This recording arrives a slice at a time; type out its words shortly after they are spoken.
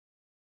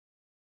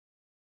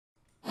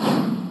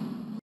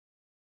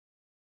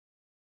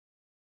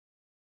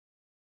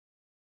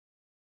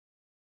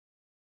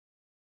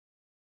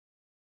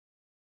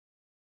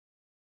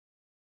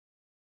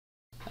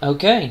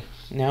Okay,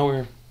 now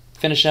we're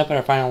finishing up at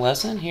our final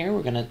lesson here.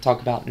 We're going to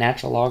talk about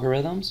natural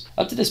logarithms.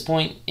 Up to this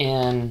point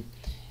in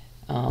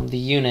the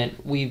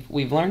unit, we've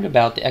learned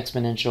about the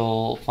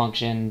exponential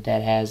function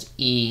that has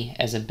e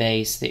as a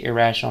base, the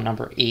irrational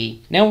number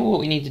e. Now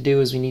what we need to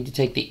do is we need to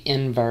take the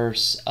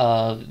inverse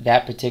of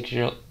that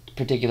particular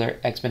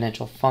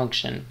exponential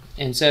function.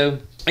 And so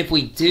if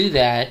we do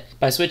that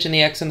by switching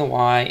the x and the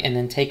y and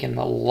then taking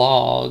the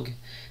log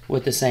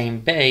with the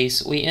same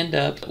base, we end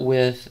up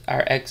with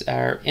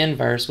our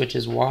inverse, which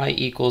is y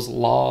equals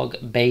log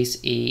base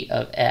e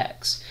of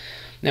x.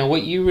 Now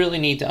what you really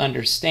need to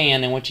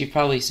understand, and what you've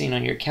probably seen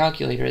on your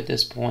calculator at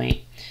this point,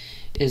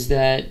 is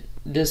that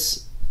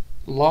this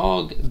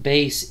log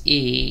base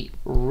e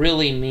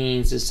really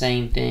means the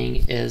same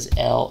thing as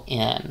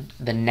ln,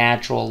 the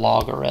natural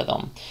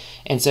logarithm.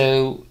 And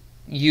so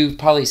you've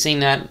probably seen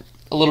that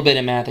a little bit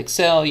in Math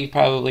Excel. You've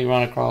probably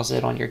run across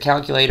it on your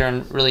calculator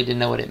and really didn't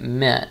know what it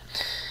meant.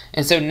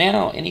 And so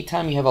now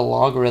anytime you have a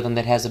logarithm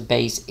that has a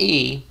base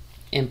e,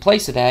 in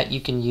place of that you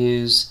can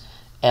use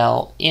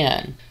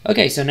ln.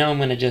 Okay, so now I'm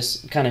going to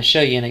just kind of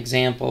show you an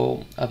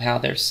example of how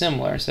they're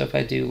similar. So if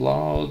I do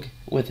log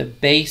with a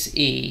base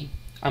e,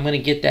 I'm going to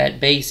get that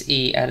base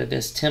e out of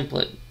this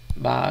template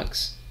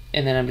box,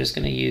 and then I'm just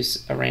going to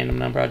use a random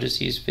number. I'll just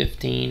use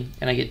 15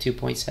 and I get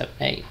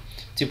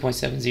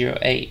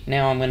 2.708.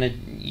 Now I'm going to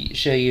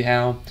show you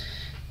how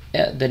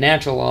the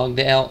natural log,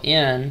 the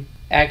ln,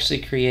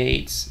 actually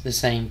creates the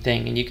same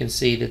thing, and you can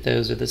see that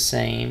those are the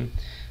same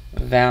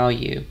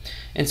value.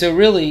 And so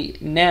really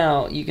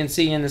now you can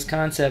see in this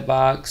concept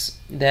box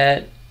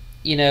that,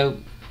 you know,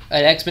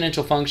 an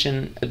exponential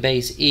function, the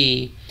base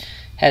e,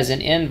 has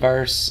an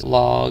inverse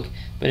log,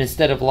 but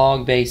instead of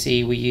log base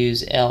e we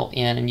use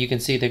ln, and you can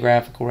see the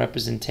graphical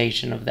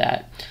representation of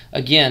that.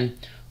 Again,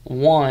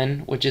 1,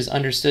 which is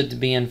understood to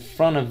be in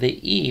front of the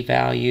e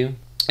value,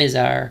 is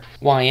our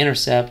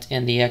y-intercept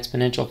in the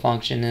exponential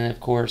function, and of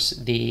course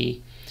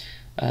the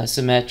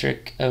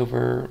symmetric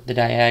over the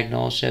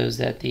diagonal shows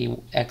that the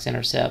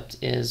x-intercept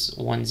is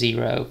 1,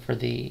 0 for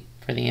the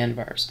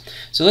inverse.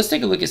 So let's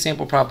take a look at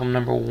sample problem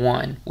number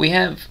 1. We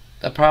have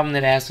a problem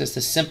that asks us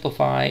to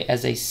simplify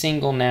as a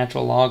single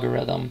natural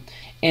logarithm.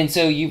 And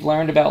so you've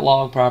learned about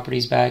log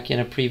properties back in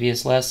a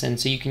previous lesson,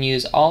 so you can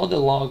use all of the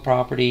log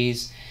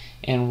properties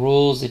and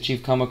rules that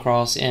you've come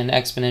across in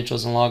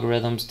exponentials and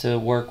logarithms to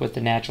work with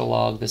the natural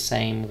log the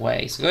same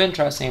way. So go ahead and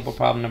try sample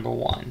problem number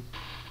 1.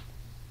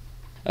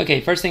 Okay,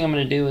 first thing I'm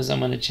going to do is I'm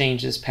going to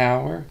change this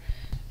power,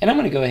 and I'm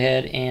going to go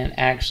ahead and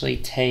actually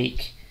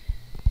take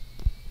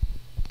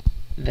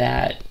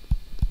that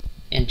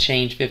and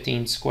change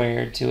 15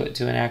 squared to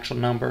an actual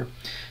number.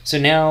 So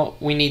now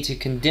we need to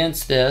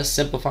condense this.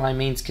 Simplify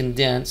means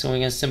condense, so we're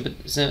going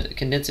to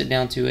condense it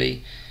down to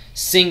a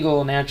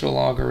single natural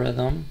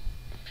logarithm.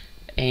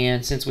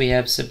 And since we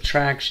have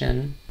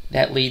subtraction,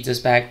 that leads us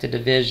back to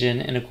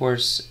division, and of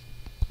course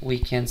we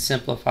can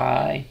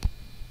simplify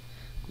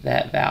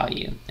that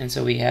value, and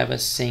so we have a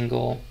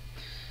single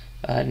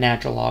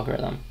natural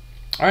logarithm.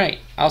 Alright,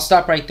 I'll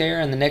stop right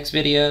there. In the next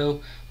video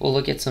we'll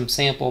look at some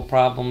sample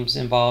problems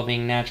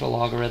involving natural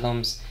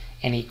logarithms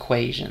and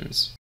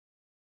equations.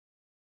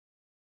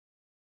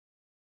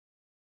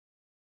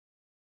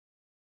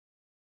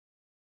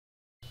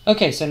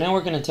 Okay, so now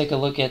we're going to take a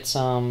look at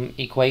some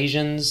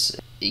equations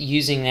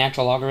using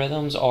natural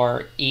logarithms,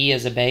 or e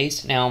as a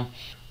base. Now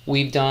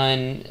we've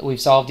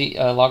solved the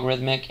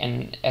logarithmic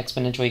and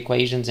exponential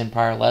equations in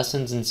prior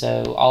lessons, and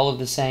so all of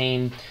the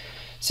same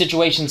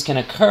situations can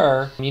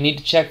occur. You need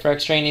to check for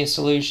extraneous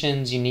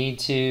solutions. You need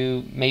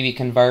to maybe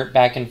convert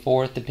back and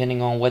forth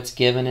depending on what's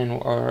given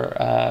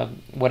or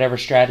whatever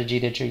strategy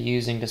that you're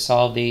using to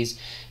solve these.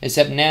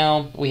 Except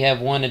now we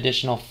have one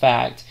additional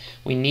fact.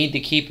 We need to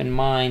keep in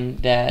mind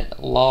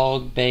that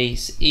log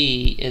base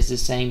e is the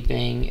same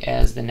thing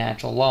as the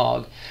natural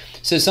log.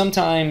 So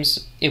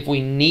sometimes if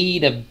we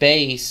need a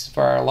base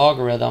for our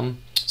logarithm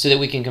so that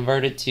we can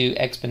convert it to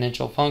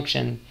exponential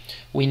function,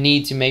 we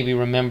need to maybe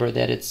remember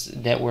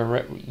that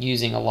we're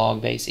using a log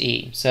base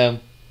e. So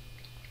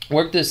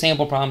work the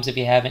sample problems if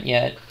you haven't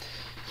yet,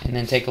 and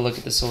then take a look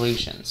at the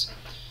solutions.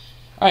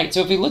 Alright,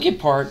 so if we look at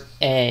part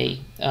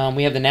A,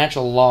 we have the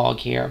natural log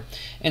here,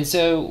 and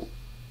so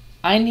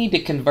I need to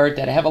convert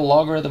that. I have a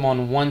logarithm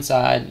on one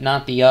side,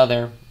 not the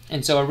other,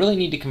 and so I really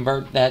need to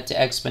convert that to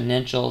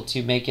exponential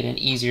to make it an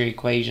easier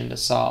equation to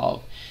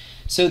solve.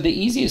 So the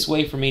easiest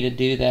way for me to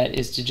do that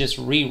is to just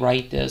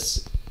rewrite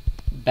this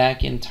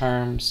back in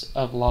terms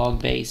of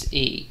log base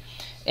e.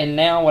 And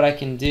now what I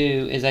can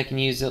do is I can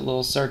use that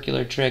little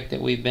circular trick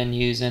that we've been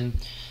using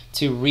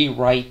to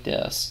rewrite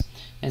this.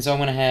 And so I'm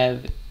going to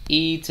have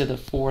e to the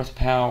 4th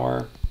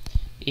power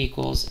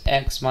equals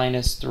x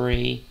minus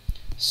 3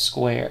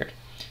 squared.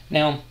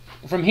 Now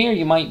from here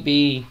you might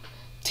be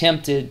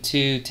tempted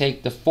to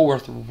take the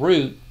 4th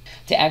root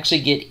to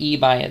actually get e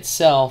by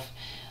itself,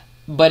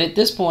 but at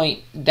this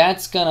point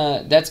that's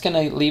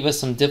gonna leave us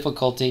some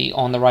difficulty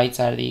on the right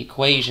side of the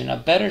equation. A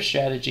better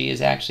strategy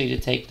is actually to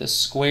take the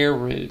square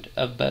root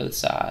of both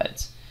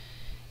sides.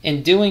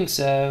 In doing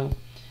so,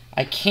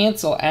 I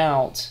cancel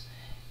out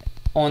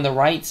on the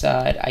right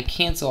side, I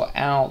cancel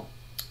out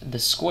the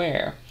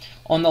square.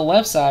 On the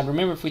left side,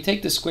 remember, if we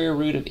take the square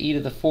root of e to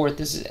the fourth,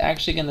 this is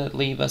actually going to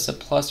leave us a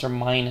plus or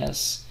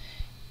minus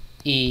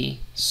e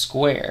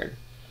squared.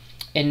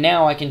 And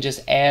now I can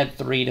just add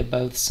 3 to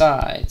both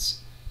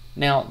sides.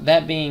 Now,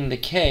 that being the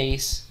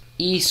case,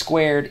 e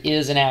squared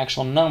is an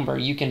actual number.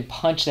 You can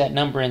punch that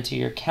number into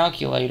your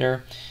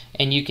calculator,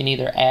 and you can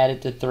either add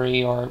it to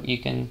 3 or you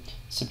can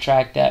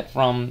subtract that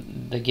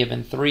from the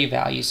given 3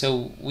 value.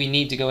 So we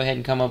need to go ahead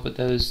and come up with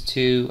those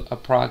two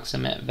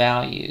approximate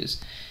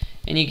values.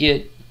 And you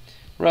get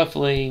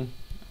roughly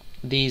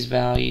these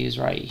values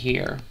right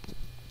here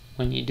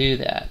when you do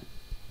that.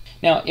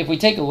 Now, if we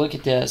take a look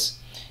at this,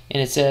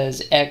 and it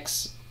says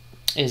x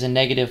is a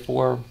negative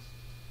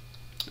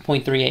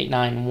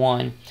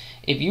 4.3891,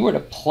 if you were to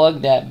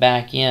plug that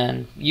back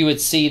in, you would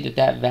see that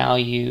that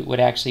value would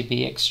actually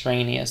be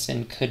extraneous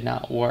and could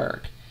not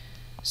work.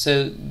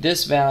 So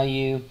this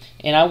value,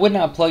 and I would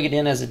not plug it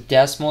in as a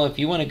decimal. If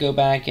you want to go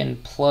back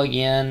and plug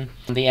in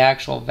the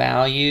actual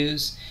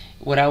values,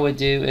 what I would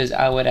do is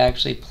I would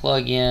actually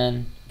plug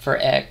in for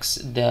x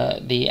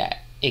the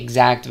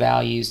exact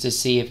values to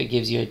see if it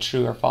gives you a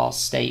true or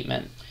false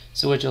statement.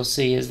 So what you'll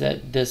see is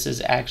that this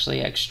is actually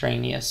an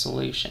extraneous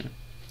solution.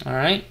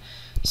 Alright,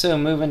 so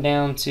moving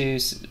down to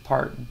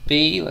part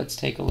B, let's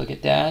take a look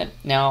at that.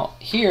 Now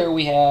here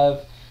we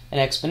have an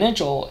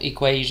exponential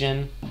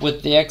equation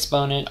with the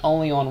exponent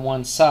only on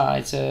one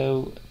side,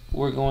 so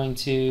we're going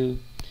to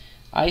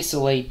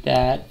isolate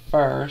that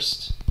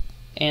first,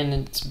 and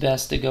it's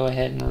best to go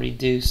ahead and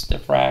reduce the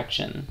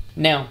fraction.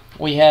 Now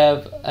we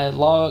have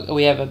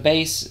a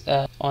base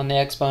on the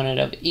exponent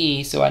of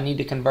e, so I need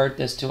to convert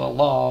this to a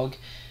log.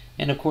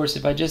 And of course,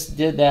 if I just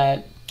did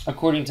that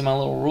according to my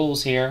little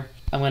rules here,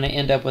 I'm going to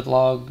end up with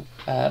log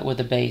with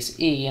the base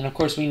e. And of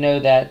course, we know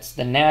that's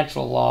the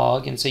natural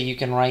log, and so you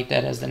can write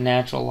that as the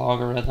natural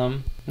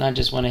logarithm. And I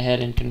just went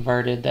ahead and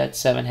converted that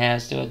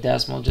 7/2 to a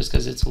decimal just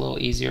because it's a little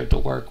easier to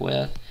work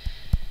with.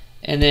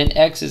 And then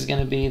x is going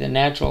to be the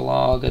natural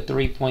log of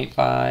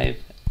 3.5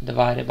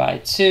 divided by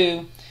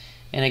 2.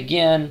 And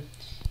again,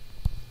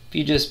 if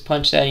you just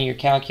punch that in your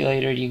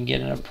calculator, you can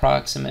get an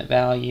approximate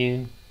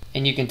value,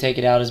 and you can take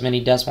it out as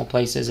many decimal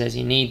places as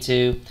you need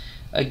to.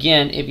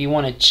 Again, if you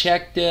want to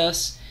check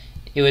this,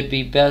 it would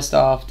be best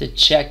off to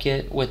check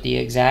it with the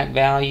exact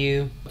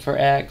value for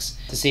x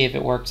to see if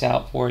it works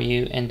out for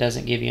you and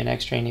doesn't give you an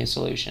extraneous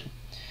solution.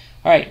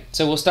 Alright,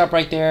 so we'll stop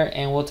right there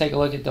and we'll take a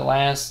look at the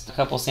last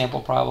couple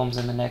sample problems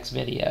in the next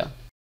video.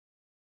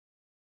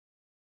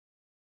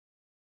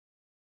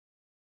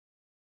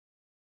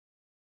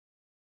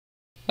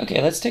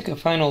 Okay, let's take a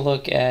final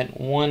look at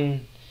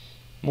one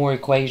more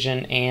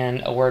equation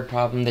and a word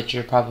problem that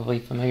you're probably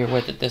familiar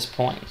with at this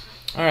point.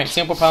 Alright,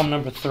 sample problem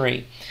number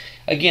 3.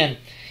 Again,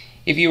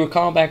 if you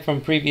recall back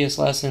from previous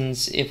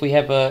lessons, if we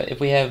have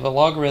a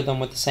logarithm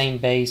with the same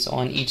base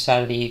on each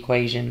side of the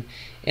equation,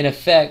 in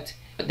effect,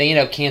 they end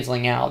up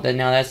canceling out.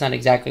 Now that's not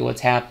exactly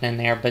what's happening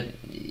there, but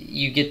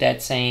you get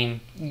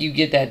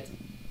that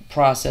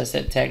process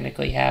that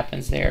technically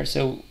happens there.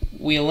 So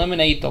we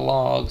eliminate the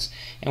logs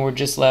and we're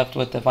just left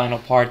with the final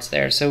parts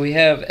there. So we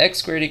have x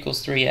squared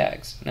equals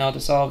 3x. Now to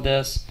solve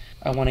this,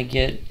 I want to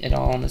get it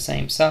all on the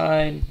same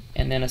side,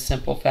 and then a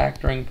simple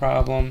factoring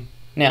problem.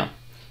 Now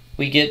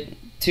we get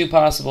two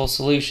possible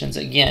solutions.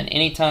 Again,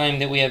 anytime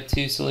that we have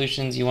two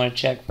solutions, you want to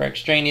check for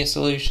extraneous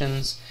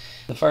solutions.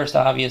 The first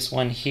obvious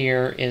one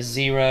here is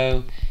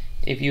 0.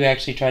 If you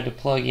actually tried to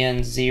plug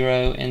in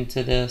 0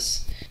 into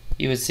this,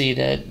 you would see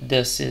that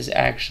this is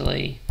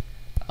actually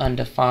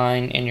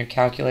undefined in your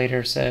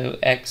calculator, so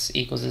x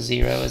equals a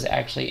 0 is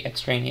actually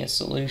extraneous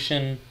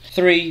solution.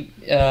 3,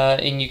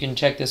 and you can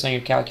check this on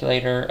your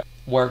calculator,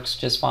 works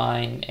just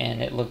fine,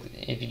 and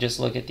if you just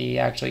look at the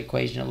actual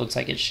equation, it looks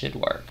like it should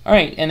work.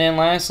 Alright, and then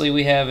lastly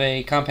we have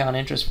a compound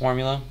interest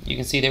formula. You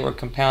can see that we're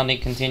compounding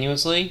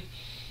continuously,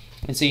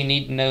 and so you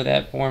need to know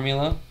that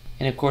formula,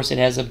 and of course it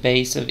has a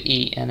base of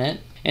e in it.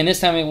 And this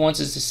time it wants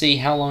us to see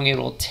how long it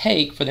will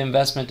take for the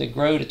investment to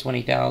grow to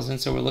 20,000,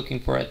 so we're looking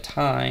for a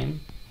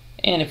time.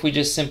 And if we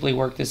just simply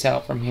work this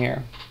out from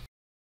here.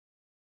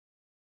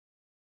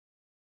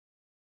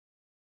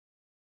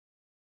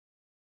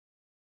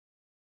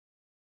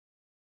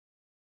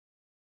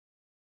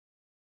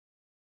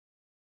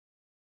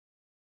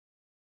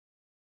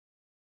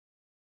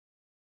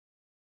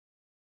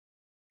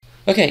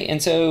 Okay,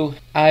 and so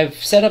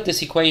I've set up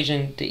this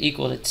equation to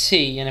equal to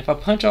t, and if I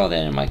punch all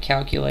that in my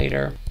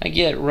calculator, I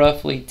get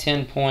roughly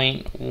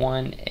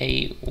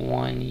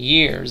 10.181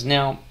 years.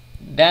 Now,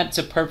 that's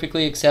a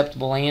perfectly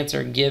acceptable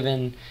answer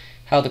given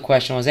how the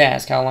question was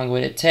asked. How long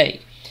would it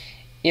take?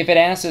 If it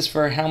asks us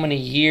for how many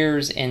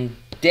years and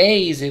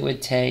days it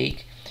would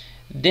take,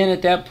 then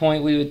at that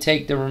point we would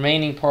take the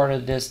remaining part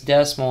of this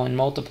decimal and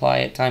multiply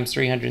it times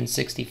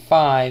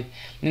 365,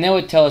 and that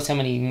would tell us how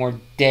many more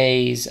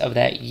days of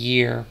that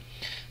year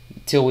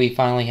till we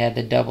finally had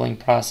the doubling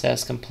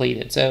process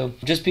completed. So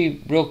just pay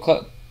real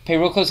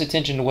close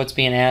attention to what's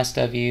being asked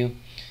of you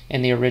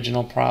in the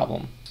original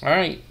problem.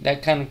 Alright,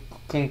 that kind of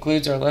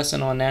concludes our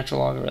lesson on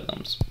natural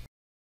logarithms.